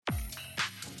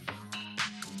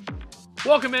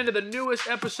Welcome into the newest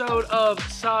episode of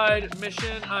Side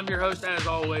Mission. I'm your host, as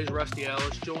always, Rusty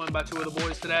Ellis, joined by two of the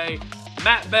boys today,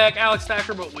 Matt Beck, Alex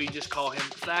Thacker, but we just call him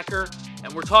Thacker.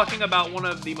 And we're talking about one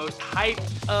of the most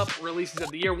hyped up releases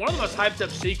of the year, one of the most hyped up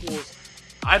sequels,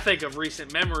 I think, of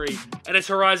recent memory, and it's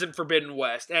Horizon Forbidden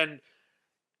West. And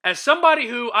as somebody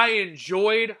who I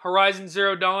enjoyed Horizon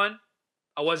Zero Dawn,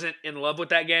 I wasn't in love with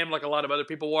that game like a lot of other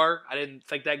people were. I didn't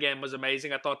think that game was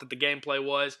amazing. I thought that the gameplay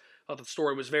was. I thought the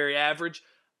story was very average.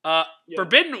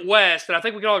 Forbidden West, and I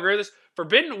think we can all agree with this,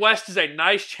 Forbidden West is a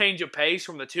nice change of pace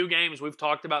from the two games we've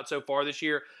talked about so far this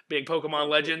year, being Pokemon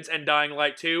Legends and Dying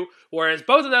Light 2, whereas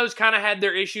both of those kind of had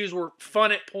their issues, were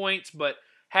fun at points, but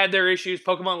had their issues.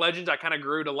 Pokemon Legends I kind of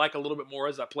grew to like a little bit more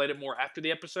as I played it more after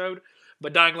the episode,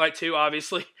 but Dying Light 2,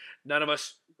 obviously, none of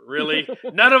us really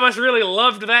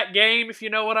loved that game, if you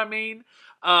know what I mean.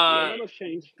 Not much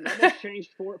changed. Not much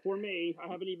changed for me.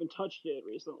 I haven't even touched it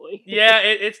recently. Yeah,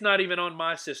 it's not even on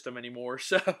my system anymore,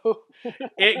 so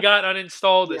it got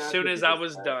uninstalled as soon as I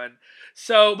was done.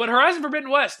 So, but Horizon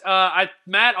Forbidden West,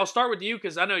 Matt, I'll start with you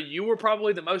because I know you were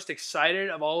probably the most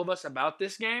excited of all of us about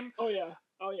this game. Oh yeah.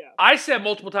 I said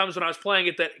multiple times when I was playing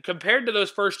it that compared to those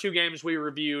first two games we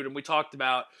reviewed and we talked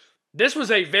about, this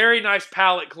was a very nice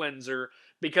palate cleanser.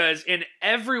 Because in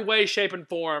every way, shape, and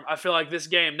form, I feel like this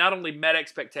game not only met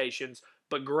expectations,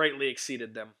 but greatly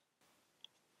exceeded them.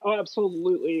 Oh,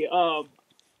 absolutely.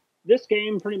 This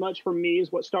game, pretty much for me,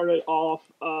 is what started off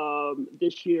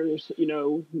this year's,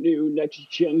 new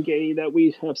next-gen game that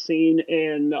we have seen.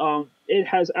 And it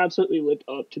has absolutely lived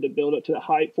up to the build-up, to the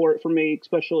hype for it for me,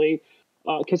 especially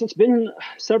because it's been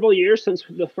several years since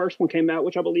the first one came out,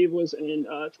 which I believe was in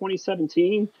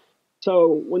 2017. So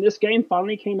when this game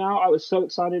finally came out, I was so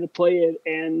excited to play it,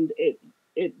 and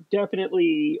it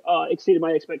definitely exceeded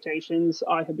my expectations.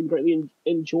 I have been greatly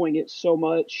enjoying it so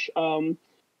much. A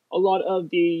lot of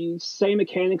the same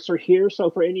mechanics are here, so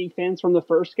for any fans from the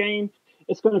first game,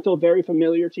 it's going to feel very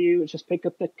familiar to you. It's just pick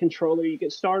up the controller, you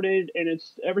get started, and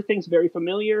everything's very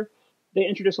familiar. They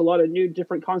introduce a lot of new,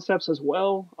 different concepts as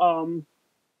well.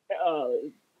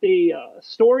 The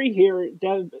story here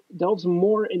delves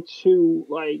more into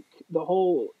like the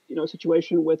whole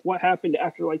situation with what happened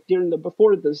after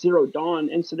before the Zero Dawn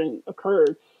incident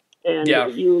occurred, and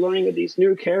you learning of these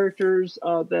new characters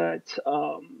that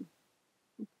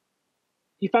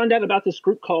you found out about this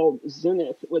group called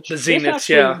Zenith, which the Zenith,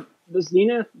 the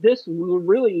Zenith. This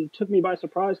really took me by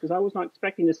surprise because I was not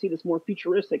expecting to see this more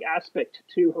futuristic aspect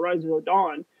to Horizon Zero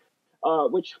Dawn,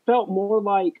 which felt more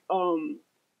like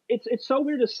It's so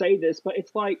weird to say this, but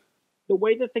it's like the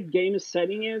way that the game is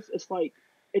setting it's like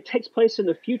it takes place in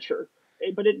the future,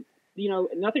 but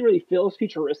nothing really feels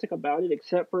futuristic about it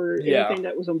except for anything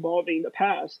that was involving the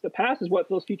past. The past is what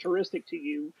feels futuristic to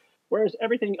you, whereas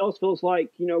everything else feels like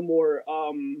more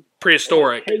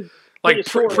prehistoric,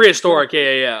 prehistoric.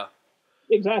 Yeah.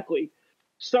 Exactly.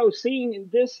 So seeing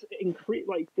this increase,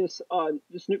 this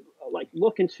new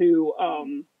look into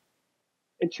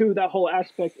that whole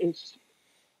aspect is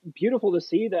beautiful to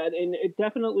see that, and it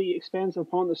definitely expands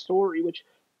upon the story, which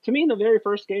to me in the very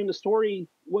first game the story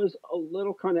was a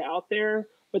little kind of out there,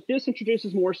 but this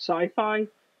introduces more sci-fi,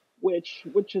 which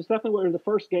is definitely where the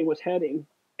first game was heading,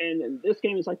 and this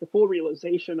game is like the full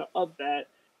realization of that.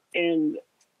 And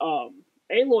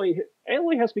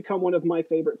Aloy has become one of my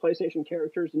favorite PlayStation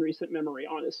characters in recent memory,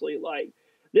 honestly. Like,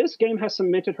 this game has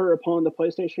cemented her upon the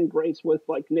PlayStation greats with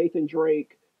like Nathan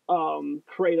Drake,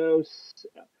 Kratos,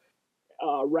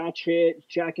 Ratchet,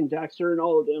 Jack and Daxter, and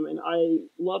all of them, and I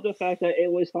love the fact that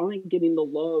Aloy's finally getting the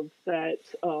love that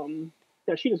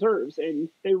she deserves, and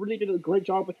they really did a great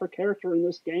job with her character in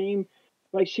this game.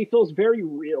 Like, she feels very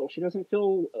real. She doesn't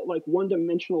feel like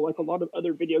one-dimensional like a lot of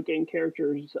other video game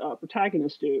characters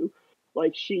protagonists do.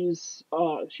 Like, she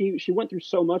went through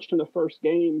so much in the first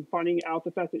game, finding out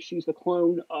the fact that she's the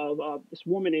clone of this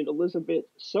woman named Elizabeth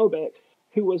Sobek,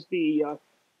 who was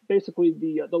basically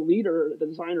the leader, the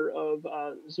designer of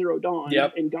Zero Dawn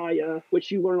and Gaia, which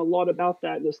you learn a lot about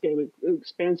that in this game. It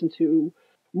expands into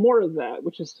more of that,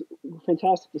 which is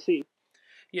fantastic to see.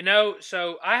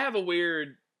 So I have a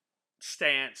weird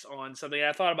stance on something.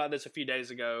 I thought about this a few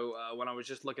days ago when I was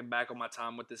just looking back on my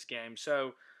time with this game.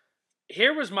 So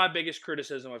here was my biggest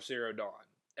criticism of Zero Dawn.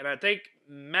 And I think,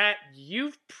 Matt,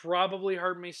 you've probably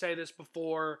heard me say this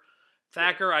before.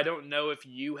 Thacker, I don't know if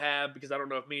you have, because I don't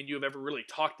know if me and you have ever really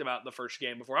talked about the first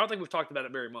game before. I don't think we've talked about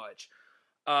it very much.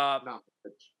 No.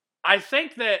 I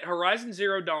think that Horizon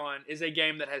Zero Dawn is a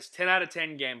game that has 10 out of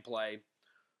 10 gameplay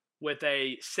with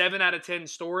a 7 out of 10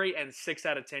 story and 6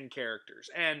 out of 10 characters.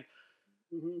 And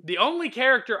Mm-hmm. The only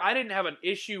character I didn't have an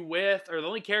issue with, or the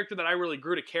only character that I really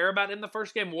grew to care about in the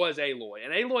first game was Aloy.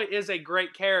 And Aloy is a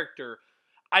great character.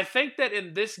 I think that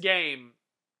in this game,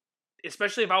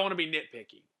 especially if I want to be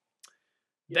nitpicky,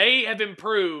 they have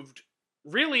improved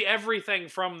really everything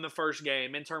from the first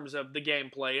game in terms of the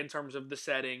gameplay, in terms of the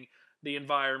setting, the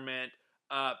environment,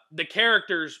 the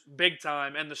characters big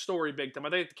time, and the story big time. I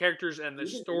think the characters and the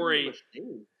story...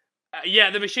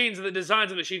 the machines and the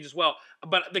designs of the machines as well.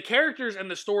 But the characters and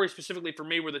the story specifically for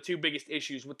me were the two biggest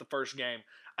issues with the first game.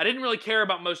 I didn't really care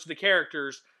about most of the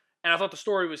characters, and I thought the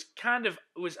story was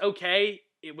was okay.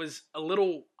 It was a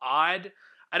little odd.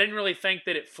 I didn't really think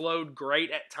that it flowed great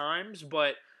at times,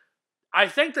 but I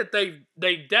think that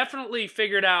they definitely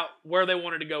figured out where they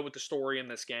wanted to go with the story in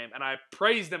this game, and I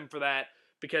praise them for that,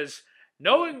 because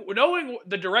knowing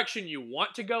the direction you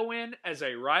want to go in as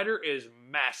a writer is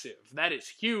massive. That is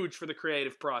huge for the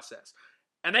creative process.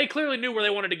 And they clearly knew where they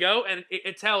wanted to go, and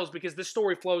it tells, because this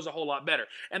story flows a whole lot better.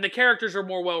 And the characters are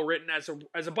more well written as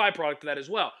a byproduct of that as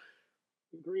well.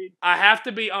 Agreed. I have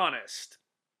to be honest.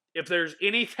 If there's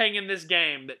anything in this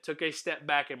game that took a step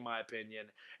back, in my opinion,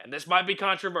 and this might be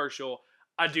controversial,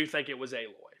 I do think it was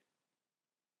Aloy.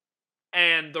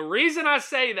 And the reason I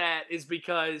say that is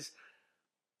because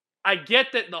I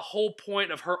get that the whole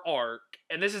point of her arc,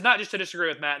 and this is not just to disagree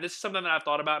with Matt, this is something that I've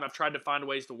thought about, and I've tried to find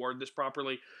ways to word this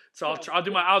properly. So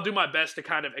I'll do my best to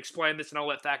kind of explain this, and I'll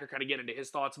let Thacker kind of get into his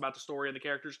thoughts about the story and the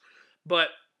characters. But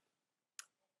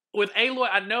with Aloy,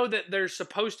 I know that there's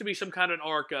supposed to be some kind of an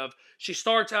arc of, she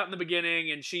starts out in the beginning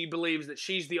and she believes that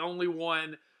she's the only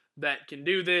one that can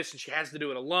do this, and she has to do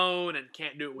it alone and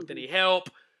can't do it with any help.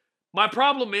 My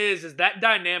problem is that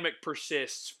dynamic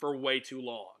persists for way too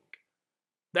long.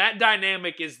 That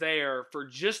dynamic is there for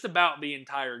just about the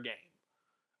entire game.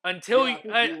 Until I think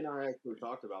you and I actually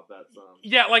talked about that some.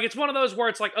 Yeah, like, it's one of those where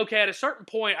it's like, okay, at a certain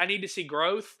point, I need to see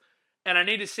growth, and I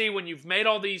need to see when you've made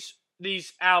all these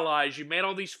allies, you've made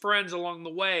all these friends along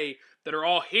the way that are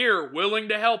all here willing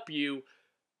to help you.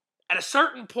 At a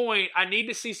certain point, I need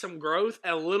to see some growth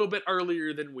a little bit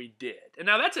earlier than we did. And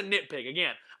now that's a nitpick.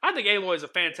 Again, I think Aloy is a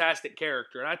fantastic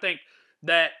character, and I think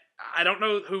that, I don't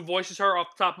know who voices her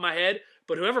off the top of my head,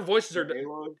 but whoever voices her...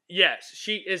 Aloy? Yes,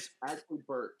 she is... Ashley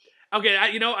Birch. Okay,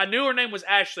 I knew her name was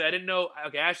Ashley. I didn't know...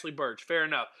 Okay, Ashley Birch. Fair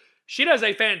enough. She does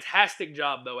a fantastic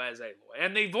job, though, as Aloy.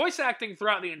 And the voice acting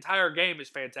throughout the entire game is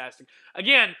fantastic.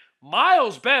 Again,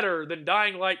 miles better than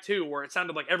Dying Light 2, where it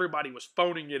sounded like everybody was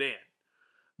phoning it in.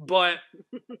 But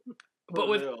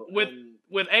with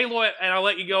Aloy, and I'll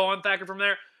let you go on, Thacker, from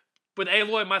there. With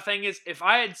Aloy, my thing is, if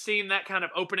I had seen that kind of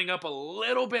opening up a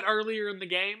little bit earlier in the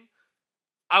game,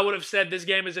 I would have said this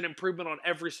game is an improvement on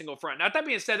every single front. Now, that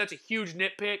being said, that's a huge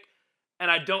nitpick,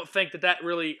 and I don't think that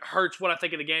really hurts what I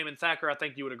think of the game. And Thacker, I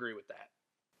think you would agree with that.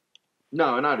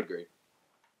 No, and I'd agree.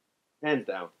 Hands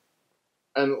down.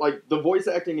 And, like, the voice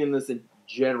acting in this in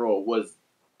general was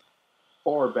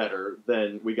far better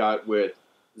than we got with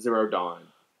Zero Dawn.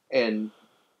 And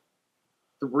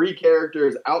 3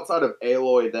 characters outside of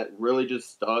Aloy that really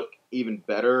just stuck even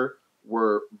better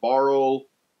were Varl,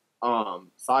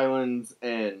 Silence,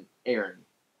 and Aaron.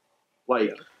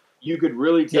 Like, you could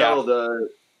really tell the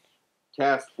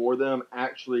cast for them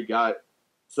actually got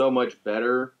so much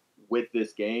better with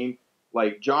this game.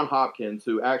 Like, John Hopkins,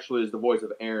 who actually is the voice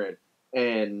of Aaron,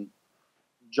 and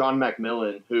John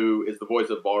Macmillan, who is the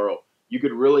voice of Varl, you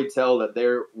could really tell that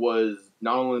there was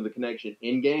not only the connection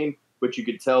in-game, but you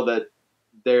could tell that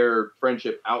their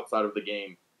friendship outside of the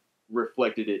game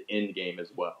reflected it in-game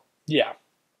as well. Yeah,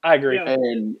 I agree. Yeah.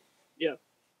 And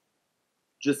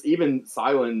just even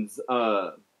Silence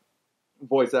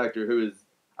voice actor, who is,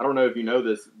 I don't know if you know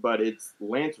this, but it's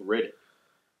Lance Reddick.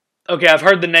 Okay, I've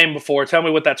heard the name before. Tell me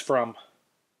what that's from.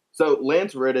 So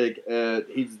Lance Reddick,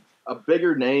 he's a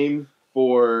bigger name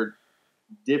for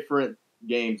different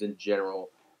games in general.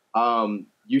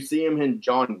 You see him in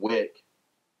John Wick.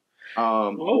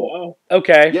 Oh, wow.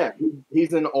 Okay. Yeah,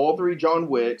 he's in all 3 John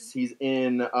Wicks. He's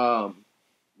in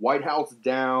White House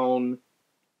Down.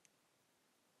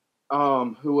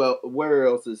 Who else? Where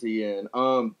else is he in?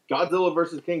 Godzilla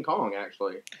vs. King Kong,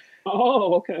 actually.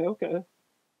 Oh, okay.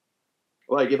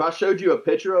 Like, if I showed you a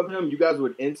picture of him, you guys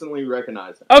would instantly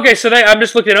recognize him. Okay, so I'm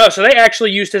just looking it up. So they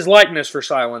actually used his likeness for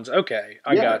Silence. Okay,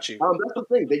 I got you. That's the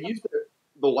thing. They used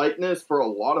the likeness for a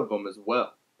lot of them as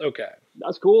well. Okay.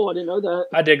 That's cool. I didn't know that.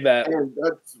 I dig that. And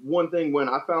that's one thing, when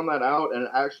I found that out and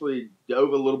actually dove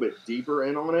a little bit deeper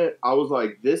in on it, I was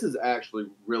like, this is actually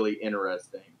really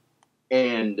interesting.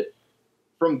 And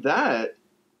from that,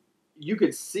 you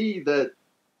could see that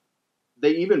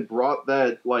they even brought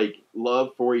that, like,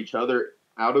 love for each other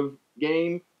out of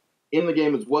game. in the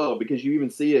game as well, because you even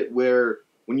see it where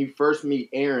when you first meet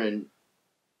Aaron,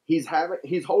 he's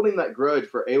holding that grudge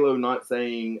for Alo not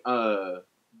saying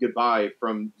goodbye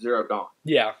from Zero Dawn.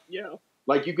 Yeah. Yeah.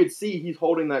 Like, you could see he's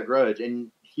holding that grudge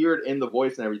and hear it in the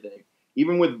voice and everything.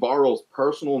 Even with Varl's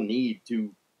personal need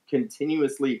to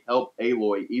continuously help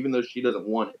Aloy, even though she doesn't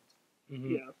want it.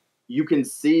 Mm-hmm. Yeah. You can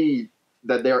see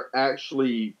that they're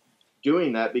actually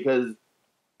doing that, because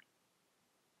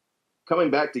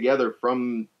coming back together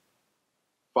from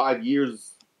 5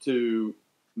 years to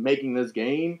making this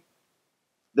game,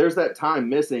 there's that time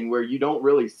missing where you don't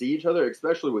really see each other,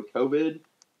 especially with COVID,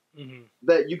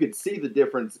 that you could see the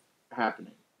difference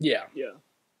happening. Yeah. Yeah.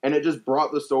 And it just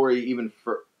brought the story even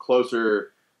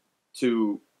closer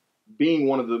to being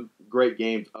one of the great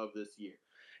games of this year.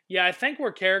 Yeah, I think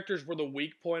where characters were the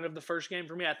weak point of the first game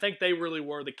for me, I think they really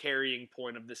were the carrying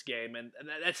point of this game. And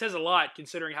that says a lot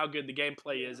considering how good the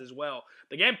gameplay is as well.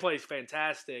 The gameplay is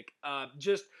fantastic.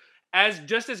 Just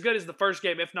as good as the first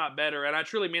game, if not better. And I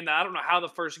truly mean that. I don't know how the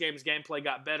first game's gameplay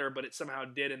got better, but it somehow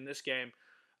did in this game.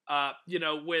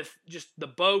 With just the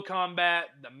bow combat,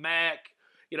 the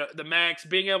max,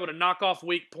 being able to knock off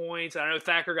weak points. I know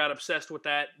Thacker got obsessed with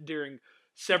that during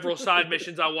several side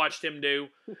missions I watched him do.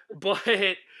 But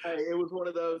it was one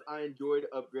of those, I enjoyed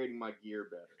upgrading my gear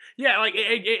better. Yeah, like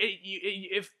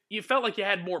if you felt like you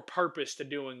had more purpose to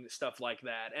doing stuff like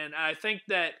that. And I think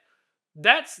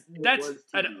that's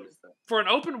for an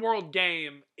open world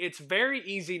game, it's very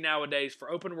easy nowadays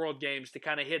for open world games to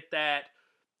kind of hit that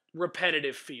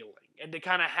repetitive feeling and to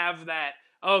kind of have that,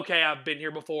 okay, I've been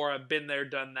here before, I've been there,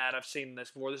 done that, I've seen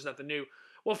this before, this is nothing new.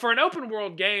 Well, for an open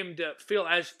world game to feel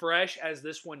as fresh as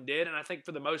this one did, and I think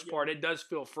for the most part it does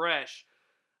feel fresh,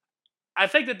 I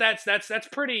think that's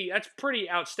pretty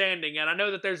outstanding. And I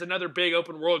know that there's another big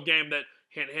open world game that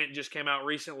hint just came out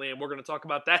recently, and we're going to talk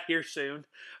about that here soon.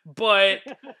 But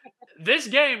this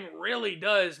game really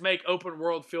does make open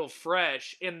world feel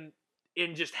fresh in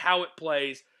just how it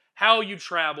plays, how you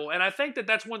travel. And I think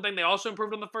that's one thing they also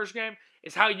improved on the first game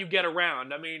is how you get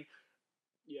around. I mean,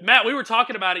 Matt, we were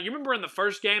talking about it. You remember in the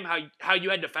first game how you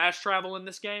had to fast travel in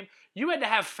this game? You had to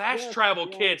have fast travel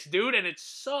kits, dude, and it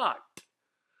sucked.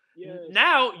 Yes.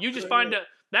 Now you just find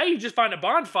a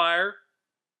bonfire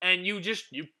and you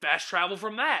fast travel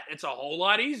from that. It's a whole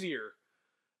lot easier.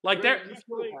 Like you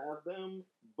still have them,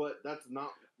 but that's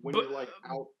not when you're like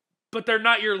out. But they're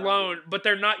not your lone.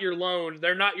 They're not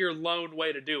your lone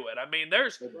way to do it. I mean,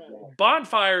 there's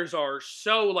bonfires are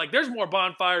so like there's more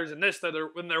bonfires in this than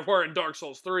there were in Dark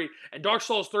Souls 3. And Dark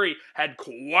Souls 3 had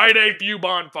quite a few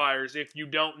bonfires. If you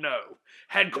don't know,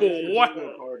 had quite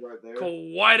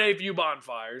a few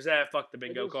bonfires. Fuck the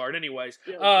bingo card. Anyways,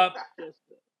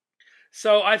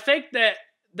 so I think that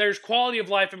there's quality of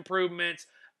life improvements.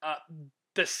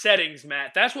 The settings,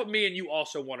 Matt. That's what me and you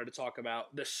also wanted to talk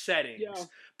about. The settings. Yeah.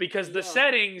 Because the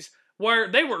settings,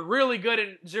 where they were really good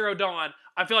in Zero Dawn,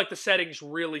 I feel like the settings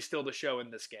really steal the show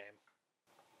in this game.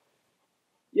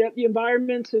 Yeah, the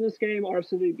environments in this game are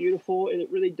absolutely beautiful, and it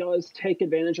really does take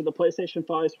advantage of the PlayStation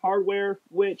 5's hardware,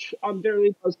 which I'm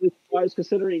very pleasantly surprised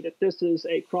considering that this is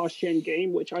a cross-gen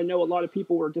game, which I know a lot of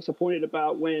people were disappointed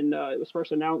about when it was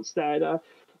first announced that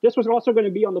this was also going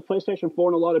to be on the PlayStation 4,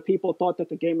 and a lot of people thought that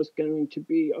the game was going to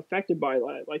be affected by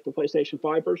like the PlayStation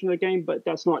 5 version of the game, but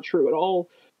that's not true at all.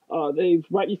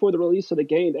 Right before the release of the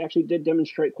game, they actually did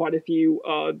demonstrate quite a few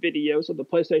videos of the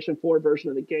PlayStation 4 version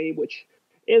of the game, which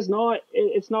it's not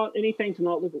anything to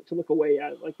look away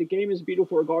at. Like, the game is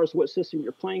beautiful regardless of what system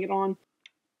you're playing it on.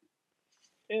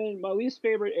 And my least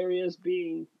favorite areas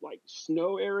being like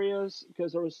snow areas,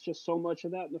 because there was just so much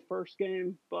of that in the first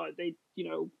game, but they,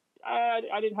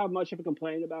 I didn't have much of a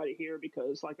complaint about it here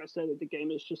because, like I said, the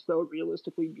game is just so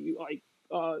realistically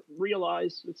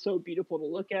realized. It's so beautiful to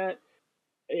look at,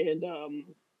 and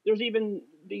there's even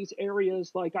these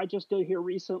areas like I just did here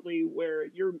recently where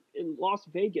you're in Las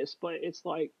Vegas, but it's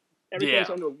like everything's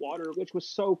underwater, which was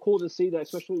so cool to see that,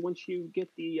 especially once you get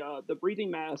the breathing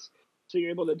mask, so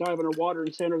you're able to dive underwater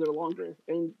and stay under there longer.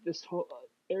 And this whole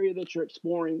area that you're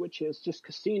exploring, which is just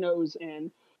casinos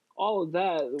and all of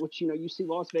that, which, you see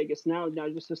Las Vegas now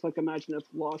just like imagine if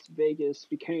Las Vegas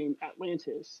became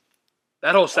Atlantis.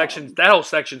 That whole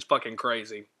section's fucking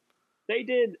crazy. They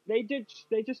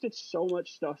just did so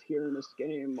much stuff here in this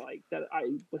game, like, that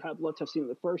I would have loved to have seen in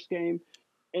the first game,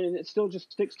 and it still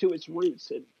just sticks to its roots.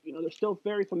 There's still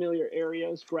very familiar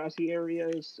areas, grassy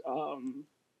areas.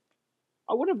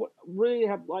 I would have really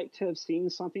liked to have seen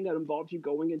something that involved you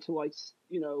going into like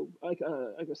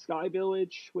a sky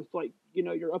village with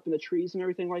you're up in the trees and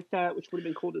everything like that, which would have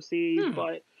been cool to see.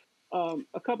 But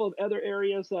a couple of other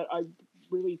areas that I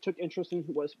really took interest in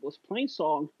was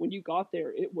Plainsong. When you got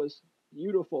there, it was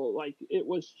beautiful. Like it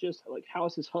was just like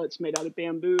houses, huts made out of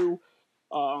bamboo.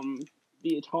 Um,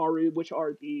 the Ataru, which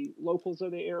are the locals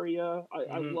of the area,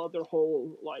 I love their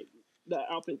whole like the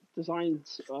outfit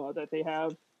designs that they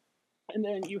have. And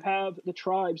then you have the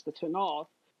tribes, the Tanoth.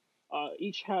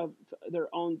 Each have their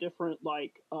own different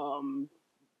like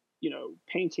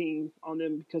painting on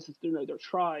them because it's their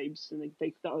tribes and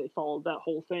they follow that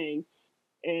whole thing,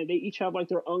 and they each have like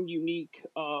their own unique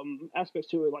aspects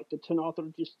to it. Like the Tanoth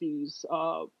are just these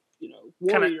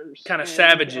warriors, kind of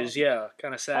savages,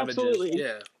 kind of savages, absolutely.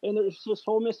 yeah. And there's this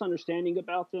whole misunderstanding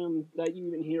about them that you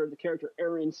even hear the character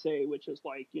Aaron say, which is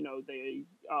like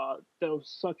they'll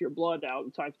suck your blood out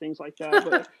and type things like that.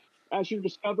 But as you're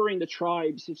discovering the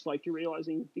tribes, it's like you're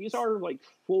realizing these are like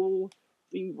fully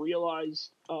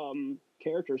realized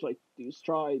characters. Like these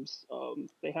tribes,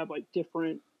 they have like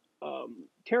different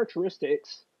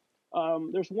characteristics.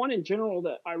 There's one in general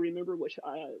that I remember, which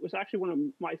was actually one of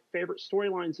my favorite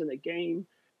storylines in the game,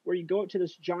 where you go up to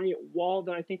this giant wall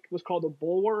that I think was called the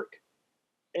Bulwark,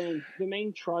 and the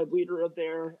main tribe leader of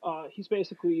there, he's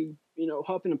basically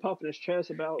huffing and puffing his chest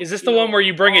about. Is this the one where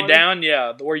you bring it down?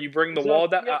 Yeah, where you bring the wall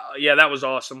down. Yep. Yeah, that was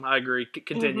awesome. I agree.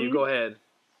 Continue. Mm-hmm. Go ahead.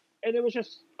 And it was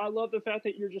just, I love the fact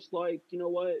that you're just like, you know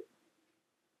what,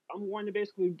 I'm going to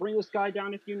basically bring this guy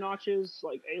down a few notches.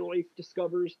 Like Aloy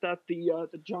discovers that the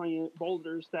giant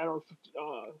boulders that are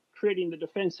creating the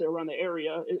defense around the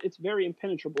area, it's very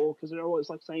impenetrable because they're always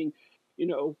like saying,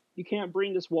 you can't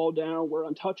bring this wall down. We're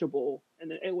untouchable. And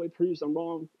then Aloy proves them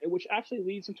wrong, which actually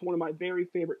leads into one of my very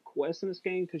favorite quests in this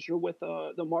game because you're with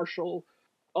the marshal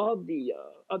of the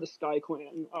Sky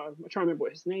Clan. I'm trying to remember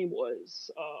what his name was,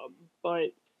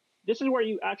 but this is where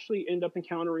you actually end up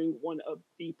encountering one of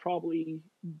the probably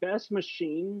best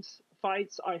machines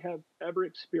fights I have ever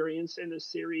experienced in this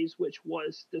series, which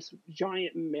was this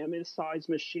giant mammoth-sized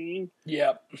machine.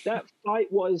 Yep. That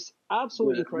fight was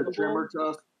absolutely incredible. The tremor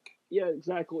tusk. Yeah,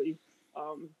 exactly.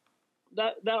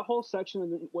 That whole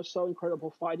section was so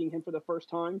incredible fighting him for the first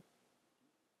time.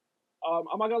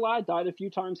 I'm not gonna lie, I died a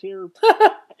few times here.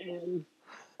 And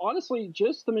honestly,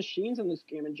 just the machines in this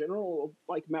game in general,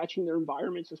 like matching their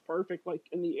environments is perfect. Like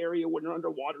in the area when you're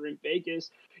underwater in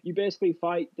Vegas, you basically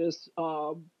fight this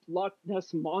Loch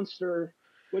Ness monster,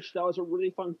 which that was a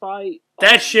really fun fight.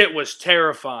 That shit was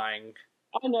terrifying.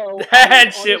 I know.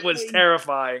 That shit was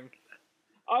terrifying.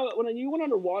 When you went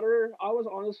underwater, I was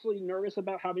honestly nervous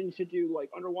about having to do like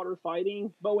underwater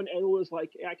fighting. But when Ed was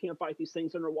like, I can't fight these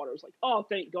things underwater, I was like, oh,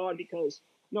 thank God, because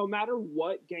no matter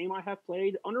what game I have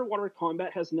played, underwater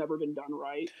combat has never been done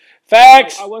right.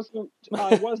 Facts. I was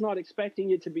not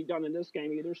expecting it to be done in this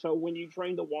game either. So when you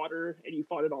drained the water and you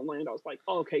fought it on land, I was like,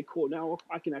 oh, okay, cool. Now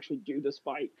I can actually do this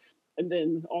fight. And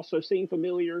then also seeing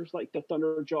familiars like the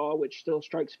Thunderjaw, which still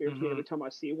strikes fear to me every time I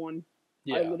see one.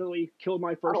 Yeah. I literally killed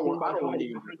my first one by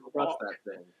hiding behind the rock. That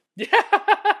thing. Yeah.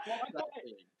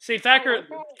 See, Thacker,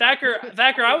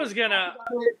 I was gonna.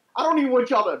 I don't even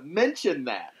want y'all to mention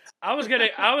that. I was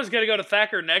gonna go to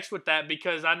Thacker next with that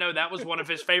because I know that was one of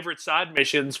his favorite side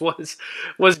missions was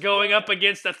going up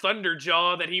against a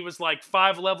Thunderjaw that he was like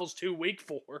 5 levels too weak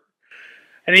for.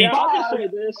 And he. Yeah, I'll just say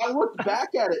this. I looked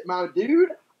back at it, my dude.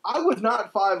 I was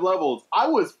not 5 levels. I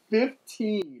was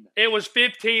 15. It was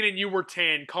 15 and you were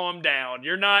 10. Calm down.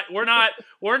 We're not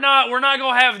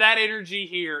gonna have that energy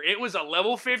here. It was a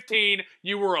level 15.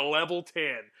 You were a level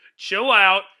 10. Chill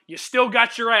out. You still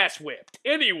got your ass whipped.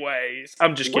 Anyways,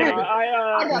 I'm just kidding.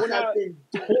 I got that thing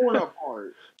torn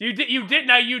apart. You did end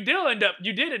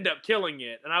up killing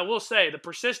it, and I will say the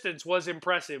persistence was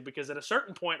impressive because at a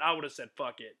certain point I would have said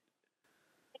fuck it.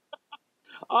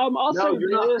 Also, you're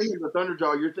not thinking the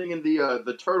Thunderjaw. You're thinking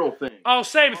the turtle thing. Oh,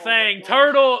 same thing.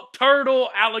 Turtle,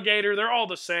 alligator. They're all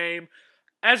the same.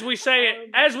 As we say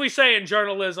in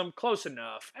journalism, close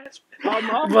enough.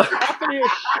 I'll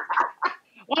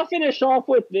finish off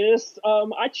with this.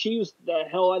 I cheesed the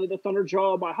hell out of the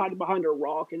Thunderjaw by hiding behind a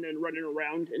rock and then running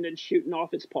around and then shooting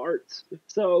off its parts.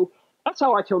 So that's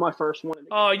how I killed my first one.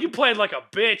 Oh, you played like a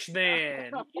bitch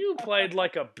then. You played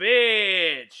like a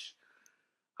bitch.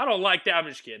 I don't like that. I'm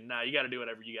just kidding. No, you got to do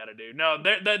whatever you got to do. No,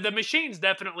 the machines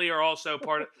definitely are also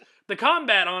part of the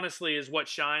combat. Honestly, is what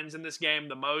shines in this game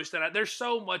the most. And there's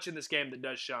so much in this game that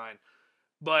does shine,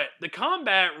 but the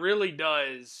combat really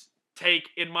does take,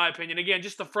 in my opinion, again,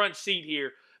 just the front seat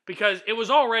here because it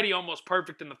was already almost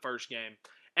perfect in the first game,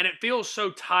 and it feels so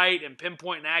tight and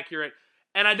pinpoint and accurate.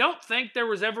 And I don't think there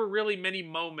was ever really many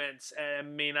moments. I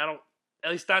mean, at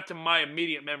least not to my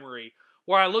immediate memory,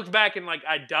 where I looked back and like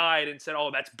I died and said, oh,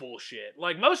 that's bullshit.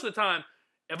 Like most of the time,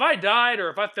 if I died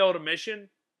or if I failed a mission,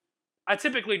 I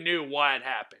typically knew why it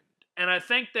happened. And I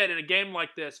think that in a game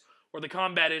like this, where the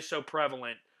combat is so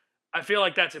prevalent, I feel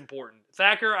like that's important.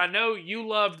 Thacker, I know you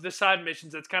loved the side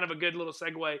missions. That's kind of a good little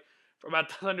segue from about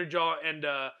the Thunderjaw and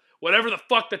whatever the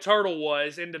fuck the turtle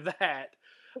was into that.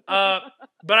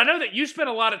 But I know that you spent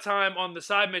a lot of time on the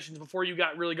side missions before you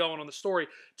got really going on the story.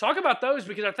 Talk about those,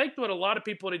 because I think what a lot of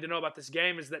people need to know about this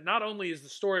game is that not only is the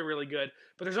story really good,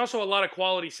 but there's also a lot of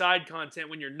quality side content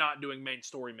when you're not doing main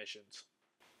story missions.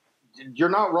 You're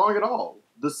not wrong at all.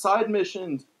 The side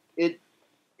missions, it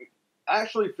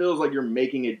actually feels like you're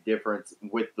making a difference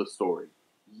with the story.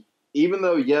 Even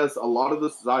though, yes, a lot of the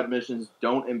side missions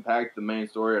don't impact the main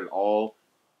story at all,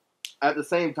 at the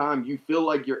same time, you feel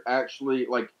like you're actually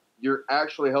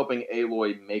helping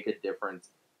Aloy make a difference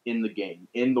in the game,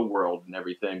 in the world, and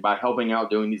everything by helping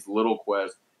out doing these little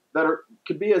quests that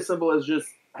could be as simple as just,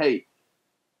 hey,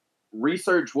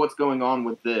 research what's going on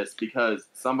with this because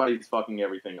somebody's fucking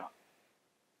everything up.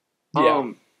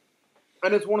 Yeah.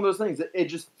 And it's one of those things. It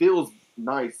just feels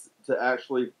nice to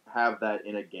actually have that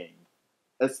in a game,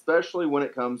 especially when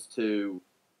it comes to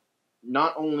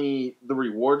not only the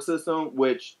reward system,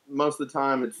 which most of the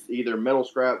time it's either metal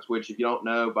scraps, which if you don't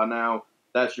know by now,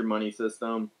 that's your money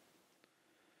system.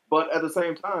 But at the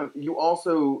same time, you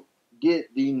also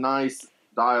get the nice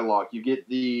dialogue. You get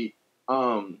the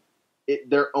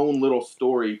their own little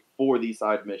story for these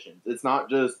side missions. It's not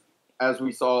just, as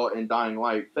we saw in Dying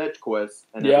Light, fetch quests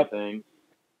and everything.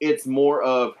 It's more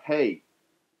of, hey,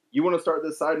 you want to start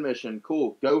this side mission?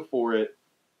 Cool, go for it.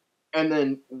 And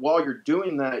then while you're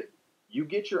doing that, you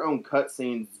get your own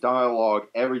cutscenes, dialogue,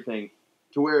 everything,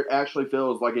 to where it actually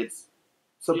feels like it's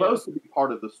supposed to be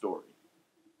part of the story.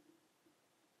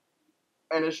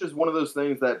 And it's just one of those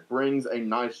things that brings a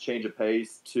nice change of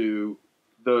pace to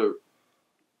the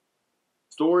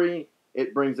story.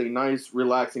 It brings a nice,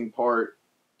 relaxing part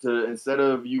to, instead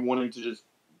of you wanting to just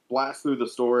blast through the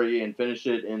story and finish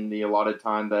it in the allotted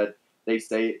time that they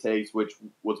say it takes, which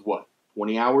was what?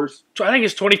 20 hours? So I think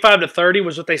it's 25 to 30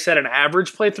 was what they said an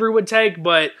average playthrough would take.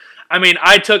 But, I mean,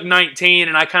 I took 19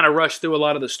 and I kind of rushed through a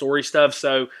lot of the story stuff.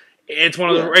 So it's one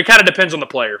of those, it kind of depends on the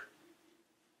player.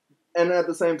 And at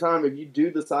the same time, if you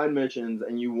do the side missions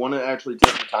and you want to actually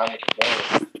take the time with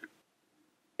the game,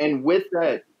 and with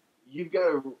that, you've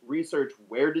got to research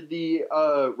where did the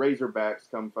Razorbacks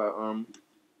come from.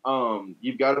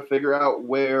 You've got to figure out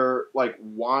where, like,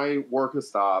 why work has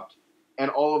stopped. And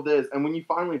all of this, and when you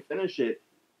finally finish it,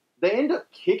 they end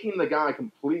up kicking the guy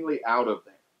completely out of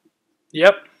there.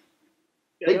 Yep.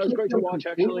 Yeah, that was great to watch,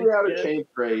 actually. Out of Chain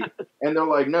Crate, and they're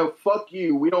like, "No, fuck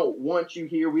you. We don't want you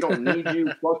here. We don't need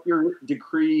you. Fuck your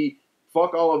decree.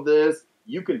 Fuck all of this.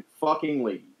 You can fucking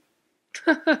leave."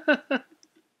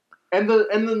 and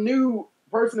the new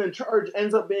person in charge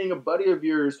ends up being a buddy of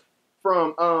yours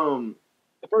from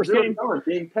the first game,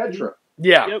 being Petra.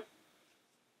 Yeah. Yep.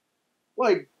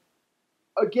 Like,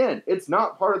 again, it's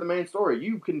not part of the main story.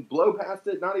 You can blow past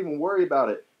it, not even worry about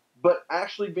it. But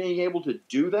actually being able to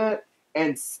do that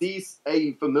and see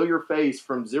a familiar face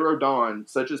from Zero Dawn,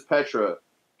 such as Petra,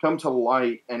 come to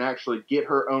light and actually get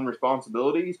her own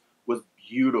responsibilities was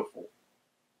beautiful.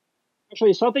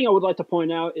 Actually, something I would like to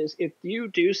point out is if you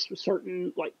do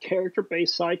certain like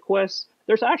character-based side quests,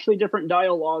 there's actually different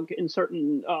dialogue in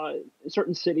certain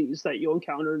cities that you'll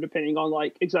encounter depending on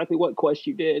like exactly what quest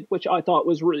you did, which I thought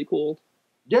was really cool.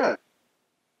 Yeah,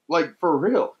 like for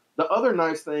real. The other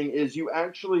nice thing is you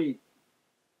actually,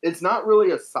 it's not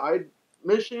really a side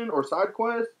mission or side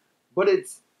quest, but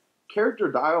it's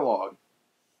character dialogue.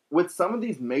 With some of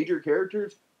these major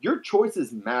characters, your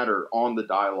choices matter on the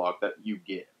dialogue that you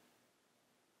get.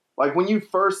 Like when you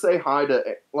first say hi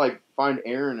to, like, find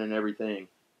Aaron and everything,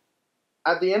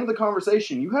 at the end of the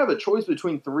conversation, you have a choice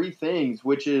between three things,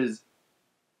 which is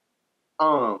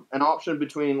an option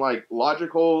between like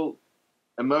logical,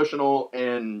 emotional,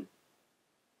 and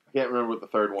I can't remember what the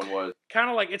third one was.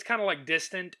 It's kind of like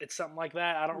distant. It's something like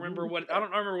that. I don't remember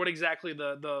what exactly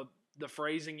the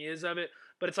phrasing is of it,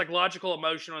 but it's like logical,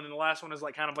 emotional, and then the last one is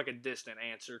like kind of like a distant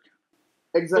answer.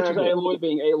 Exactly. Which is Aloy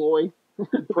being Aloy.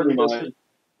 Pretty much.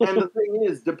 And the thing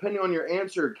is, depending on your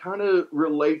answer, kind of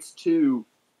relates to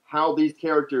how these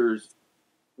characters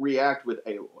react with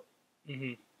Aloy.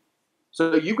 Mm-hmm.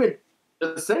 So you could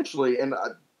essentially, and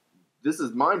this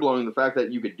is mind-blowing, the fact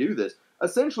that you could do this,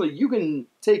 essentially you can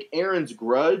take Aaron's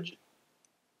grudge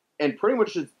and pretty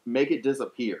much just make it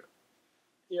disappear.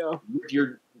 Yeah. With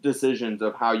your decisions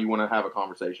of how you want to have a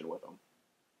conversation with them.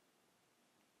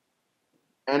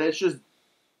 And it's just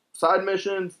side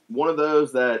missions, one of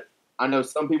those that I know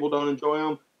some people don't enjoy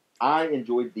them. I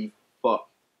enjoyed the fuck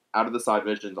out of the side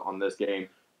missions on this game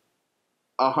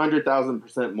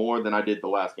 100,000% more than I did the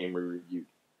last game we reviewed.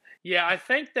 Yeah, I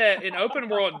think that in open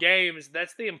world games,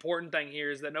 that's the important thing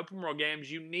here is that in open world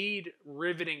games, you need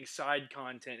riveting side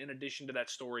content in addition to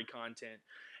that story content.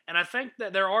 And I think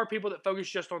that there are people that focus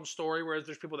just on story, whereas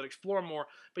there's people that explore more,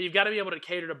 but you've got to be able to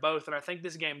cater to both. And I think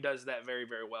this game does that very,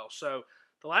 very well. So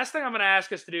the last thing I'm going to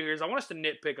ask us to do here is I want us to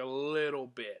nitpick a little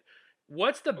bit.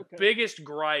 What's the Okay. biggest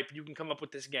gripe you can come up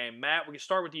with this game? Matt, we can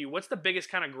start with you. What's the biggest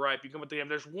kind of gripe you come up with the game?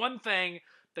 There's one thing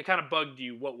that kind of bugged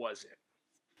you. What was it?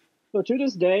 So to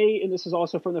this day, and this is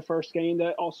also from the first game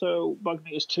that also bugged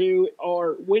me is too,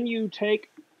 are when you take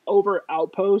over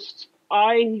outposts,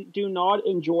 I do not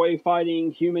enjoy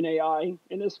fighting human AI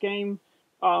in this game.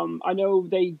 I know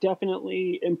they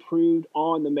definitely improved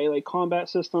on the melee combat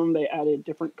system. They added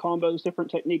different combos, different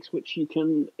techniques, which you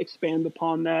can expand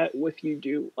upon that if you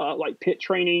do like pit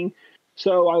training.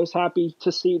 So I was happy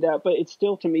to see that, but it's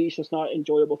still to me it's just not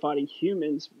enjoyable fighting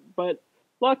humans. But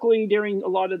luckily, during a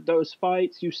lot of those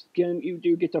fights, you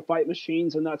do get to fight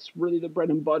machines, and that's really the bread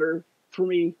and butter for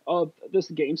me of this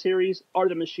game series are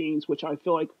the machines, which I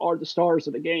feel like are the stars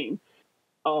of the game.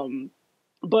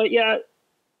 But yeah,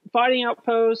 fighting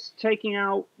outposts, taking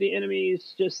out the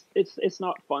enemies, just it's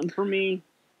not fun for me.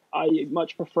 I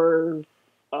much prefer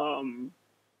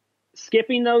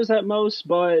skipping those at most,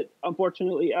 but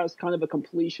unfortunately, as kind of a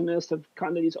completionist of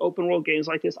kind of these open world games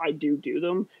like this, I do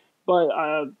them. But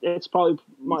it's probably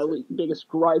my biggest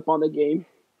gripe on the game.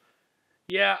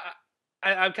 Yeah,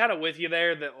 I'm kind of with you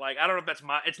there. That like I don't know if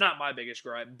it's not my biggest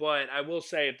gripe, but I will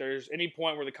say if there's any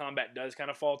point where the combat does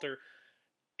kind of falter,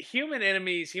 human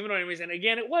enemies, and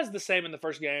again, it was the same in the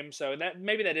first game, so that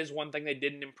maybe that is one thing they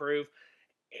didn't improve.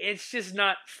 It's just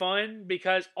not fun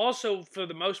because also for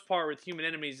the most part with human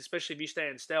enemies, especially if you stay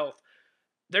in stealth,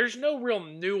 there's no real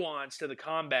nuance to the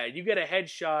combat. You get a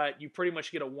headshot, you pretty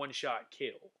much get a one-shot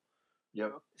kill.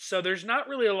 Yep. So there's not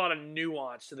really a lot of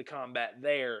nuance to the combat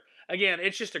there. Again,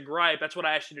 it's just a gripe. That's what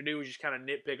I asked you to do is just kind of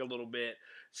nitpick a little bit.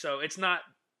 So it's not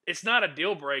a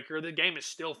deal breaker. The game is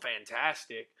still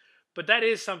fantastic. But that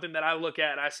is something that I look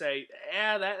at and I say,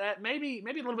 yeah, that maybe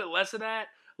a little bit less of that,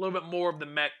 a little bit more of the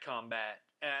mech combat.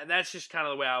 That's just kind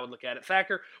of the way I would look at it.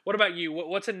 Thacker, what about you?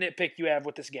 What's a nitpick you have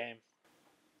with this game?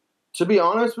 To be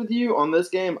honest with you, on this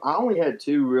game, I only had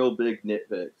two real big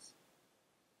nitpicks.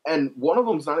 And one of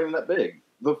them's not even that big.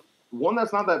 The one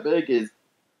that's not that big is,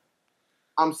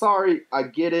 I'm sorry, I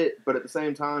get it, but at the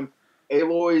same time,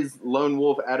 Aloy's lone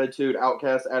wolf attitude,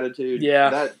 outcast attitude,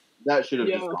 that should have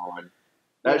just gone.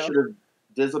 That should have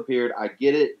disappeared. I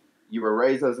get it. You were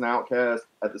raised as an outcast.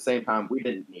 At the same time, we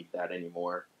didn't need that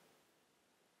anymore.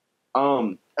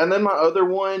 And then my other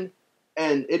one,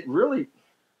 and it really,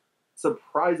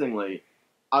 surprisingly,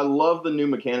 I love the new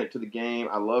mechanic to the game.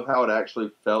 I love how it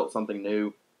actually felt something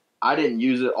new. I didn't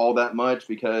use it all that much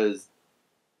because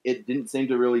it didn't seem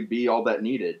to really be all that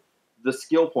needed. The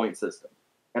skill point system.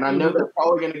 And I know they're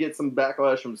probably going to get some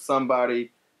backlash from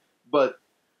somebody, but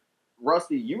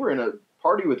Rusty, you were in a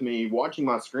party with me watching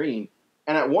my screen,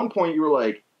 and at one point you were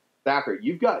like, Thacker,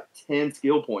 you've got 10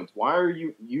 skill points. Why are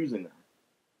you using that?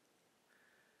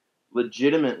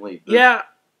 Legitimately. Yeah.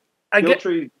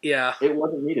 It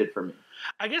wasn't needed for me.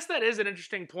 I guess that is an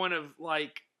interesting point of,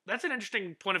 like, that's an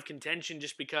interesting point of contention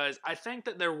just because I think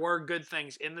that there were good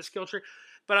things in the skill tree,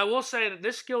 but I will say that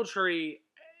this skill tree,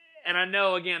 and I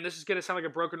know, again, this is going to sound like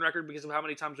a broken record because of how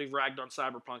many times we've ragged on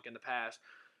Cyberpunk in the past,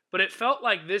 but it felt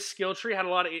like this skill tree had a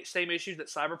lot of same issues that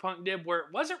Cyberpunk did, where it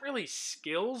wasn't really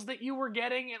skills that you were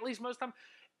getting, at least most of the time.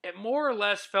 It more or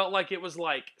less felt like it was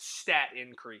like stat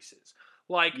increases.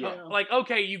 Like,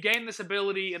 okay, you gain this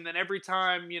ability, and then every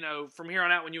time, from here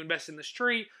on out when you invest in this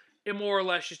tree, it more or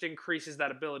less just increases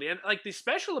that ability. And, like, the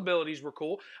special abilities were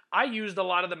cool. I used a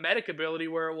lot of the medic ability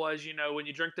where it was, when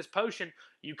you drink this potion,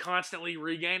 you constantly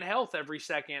regain health every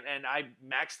second, and I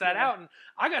maxed that out, and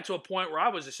I got to a point where I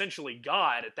was essentially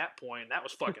God at that point, and that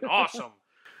was fucking awesome.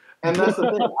 And that's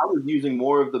the thing. I was using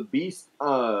more of the beast,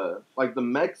 like the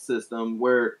mech system,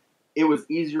 where it was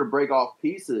easier to break off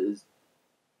pieces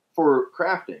for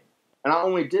crafting. And I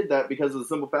only did that because of the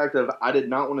simple fact of I did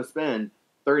not want to spend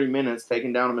 30 minutes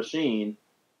taking down a machine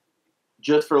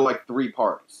just for like 3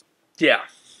 parts. Yeah.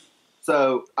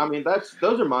 So, I mean,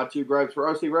 those are my 2 gripes.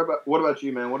 Rusty, what about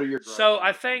you, man? What are your gripes? So,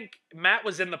 I think Matt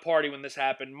was in the party when this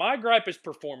happened. My gripe is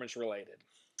performance related.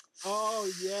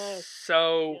 Oh, yes.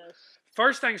 So,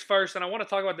 first things first, and I want to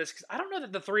talk about this because I don't know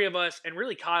that the 3 of us, and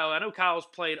really Kyle, I know Kyle's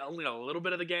played only a little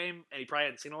bit of the game, and he probably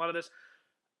hadn't seen a lot of this.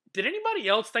 Did anybody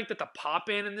else think that the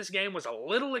pop-in this game was a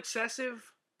little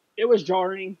excessive? It was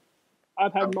jarring.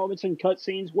 I've had moments in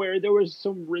cutscenes where there was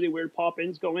some really weird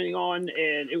pop-ins going on,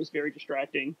 and it was very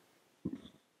distracting.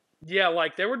 Yeah,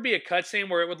 like there would be a cutscene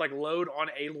where it would like load on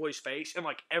Aloy's face, and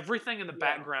like everything in the Yeah.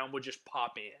 background would just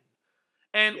pop in.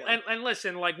 And, Yeah. and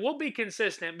listen, like we'll be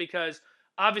consistent because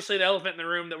obviously the elephant in the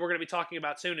room that we're going to be talking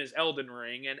about soon is Elden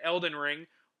Ring, and Elden Ring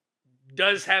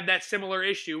does have that similar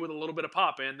issue with a little bit of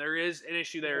pop in. There is an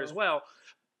issue there as well.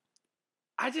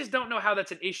 I just don't know how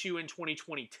that's an issue in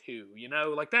 2022. You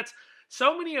know, like that's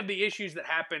so many of the issues that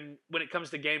happen when it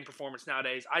comes to game performance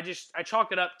nowadays. I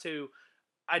chalk it up to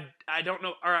I don't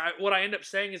know, or what I end up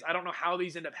saying is I don't know how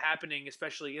these end up happening,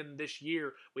 especially in this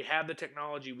year. We have the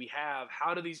technology we have.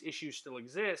 How do these issues still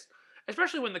exist?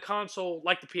 Especially when the console,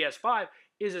 like the PS5,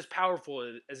 is as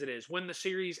powerful as it is. When the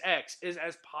Series X is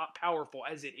as powerful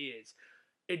as it is.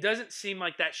 It doesn't seem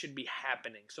like that should be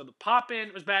happening. So the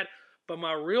pop-in was bad, but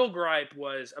my real gripe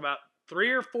was about 3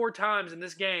 or 4 times in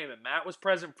this game, and Matt was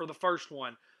present for the first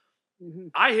one,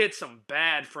 I hit some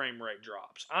bad frame rate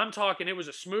drops. I'm talking it was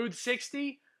a smooth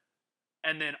 60,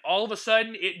 and then all of a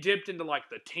sudden it dipped into like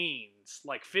the teens,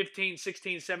 like 15,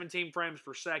 16, 17 frames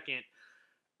per second.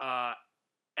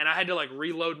 And I had to like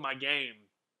reload my game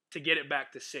to get it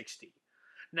back to 60.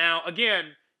 Now,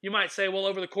 again, you might say, well,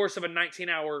 over the course of a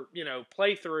 19-hour,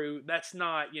 playthrough, that's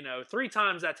not, 3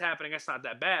 times that's happening, that's not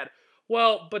that bad.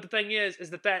 Well, but the thing is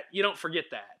that you don't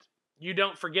forget that. You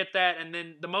don't forget that, and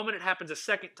then the moment it happens a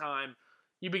second time,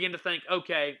 you begin to think,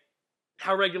 okay,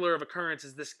 how regular of an occurrence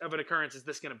is this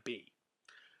going to be?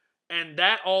 And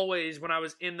that always, when I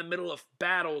was in the middle of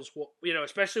battles,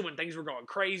 especially when things were going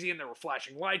crazy and there were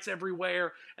flashing lights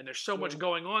everywhere, and there's so much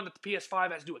going on that the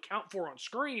PS5 has to account for on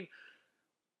screen,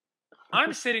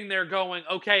 I'm sitting there going,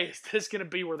 okay, is this going to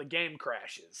be where the game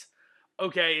crashes?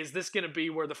 Okay, is this going to be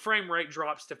where the frame rate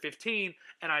drops to 15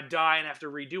 and I die and have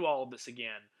to redo all of this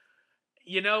again?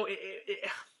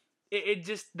 It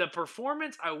just, the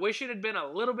performance, I wish it had been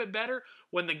a little bit better.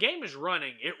 When the game is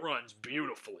running, it runs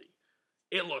beautifully.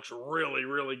 It looks really,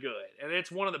 really good. And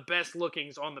it's one of the best looking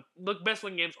games on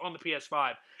the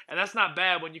PS5. And that's not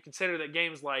bad when you consider that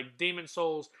games like Demon's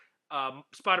Souls,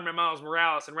 Spider-Man Miles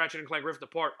Morales, and Ratchet & Clank Rift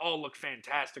Apart all look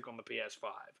fantastic on the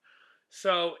PS5.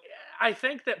 So I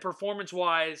think that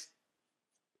performance-wise,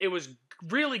 it was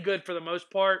really good for the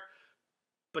most part.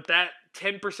 But that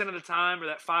 10% of the time, or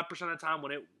that 5% of the time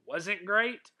when it wasn't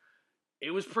great,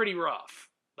 it was pretty rough.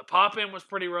 The pop-in was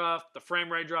pretty rough. The frame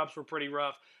rate drops were pretty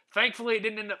rough. Thankfully, it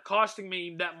didn't end up costing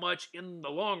me that much in the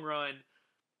long run.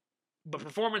 But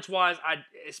performance-wise,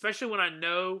 especially when I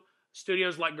know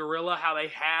studios like Guerrilla, how they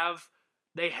have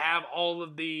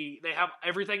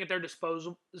everything at their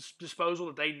disposal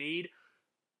that they need.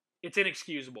 It's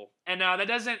inexcusable. And that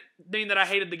doesn't mean that I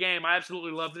hated the game. I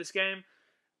absolutely love this game.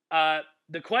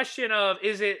 The question of,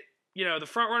 is it, the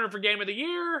front runner for Game of the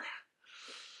Year?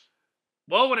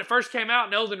 Well, when it first came out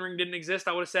and Elden Ring didn't exist,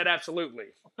 I would have said absolutely.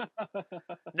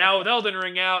 Now, with Elden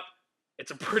Ring out,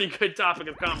 it's a pretty good topic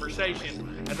of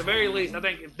conversation. At the very least, I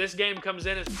think if this game comes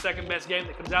in as the second best game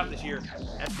that comes out this year,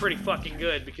 that's pretty fucking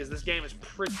good, because this game is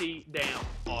pretty damn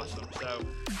awesome. So,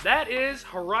 that is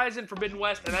Horizon Forbidden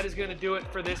West, and that is going to do it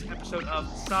for this episode of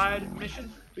Side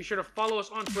Mission. Be sure to follow us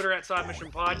on Twitter at Side Mission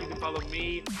Pod. You can follow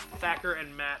me, Thacker,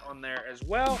 and Matt on there as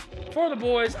well. For the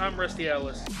boys, I'm Rusty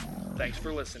Ellis. Thanks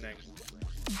for listening.